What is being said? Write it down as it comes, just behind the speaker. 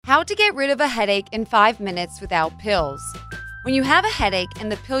How to get rid of a headache in 5 minutes without pills. When you have a headache and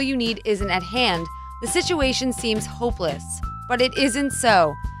the pill you need isn't at hand, the situation seems hopeless. But it isn't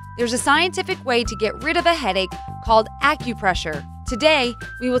so. There's a scientific way to get rid of a headache called acupressure. Today,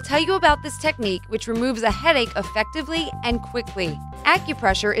 we will tell you about this technique which removes a headache effectively and quickly.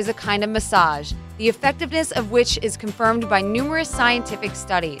 Acupressure is a kind of massage, the effectiveness of which is confirmed by numerous scientific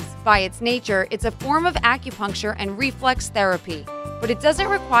studies. By its nature, it's a form of acupuncture and reflex therapy, but it doesn't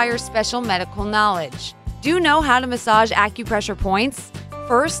require special medical knowledge. Do you know how to massage acupressure points?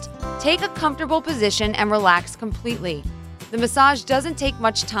 First, take a comfortable position and relax completely. The massage doesn't take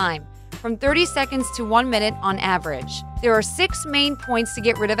much time, from 30 seconds to 1 minute on average. There are 6 main points to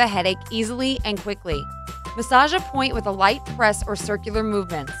get rid of a headache easily and quickly. Massage a point with a light press or circular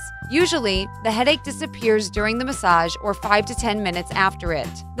movements. Usually, the headache disappears during the massage or 5 to 10 minutes after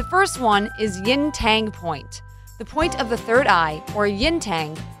it. The first one is Yin Tang point. The point of the third eye, or yin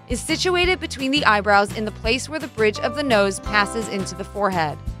tang, is situated between the eyebrows in the place where the bridge of the nose passes into the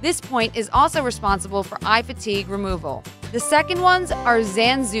forehead. This point is also responsible for eye fatigue removal. The second ones are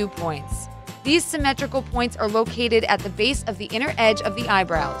Zanzu points. These symmetrical points are located at the base of the inner edge of the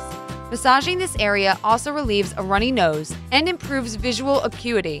eyebrows. Massaging this area also relieves a runny nose and improves visual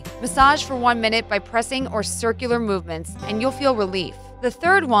acuity. Massage for 1 minute by pressing or circular movements, and you'll feel relief. The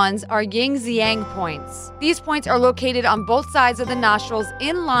third ones are Yin Xiang points. These points are located on both sides of the nostrils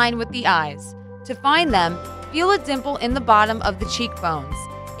in line with the eyes. To find them, feel a dimple in the bottom of the cheekbones.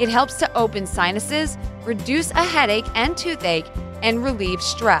 It helps to open sinuses, reduce a headache and toothache, and relieve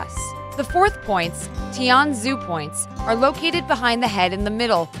stress. The fourth points, Tianzu points, are located behind the head in the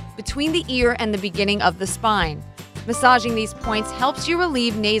middle, between the ear and the beginning of the spine. Massaging these points helps you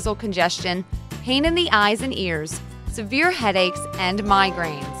relieve nasal congestion, pain in the eyes and ears, severe headaches, and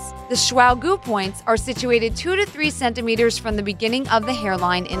migraines. The Shuaogu points are situated 2 to 3 centimeters from the beginning of the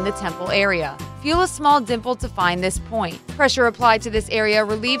hairline in the temple area. Feel a small dimple to find this point. Pressure applied to this area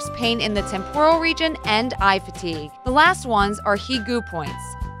relieves pain in the temporal region and eye fatigue. The last ones are Higu points.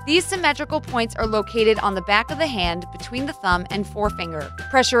 These symmetrical points are located on the back of the hand between the thumb and forefinger.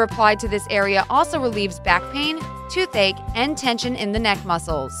 Pressure applied to this area also relieves back pain, toothache, and tension in the neck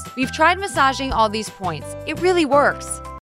muscles. We've tried massaging all these points. It really works.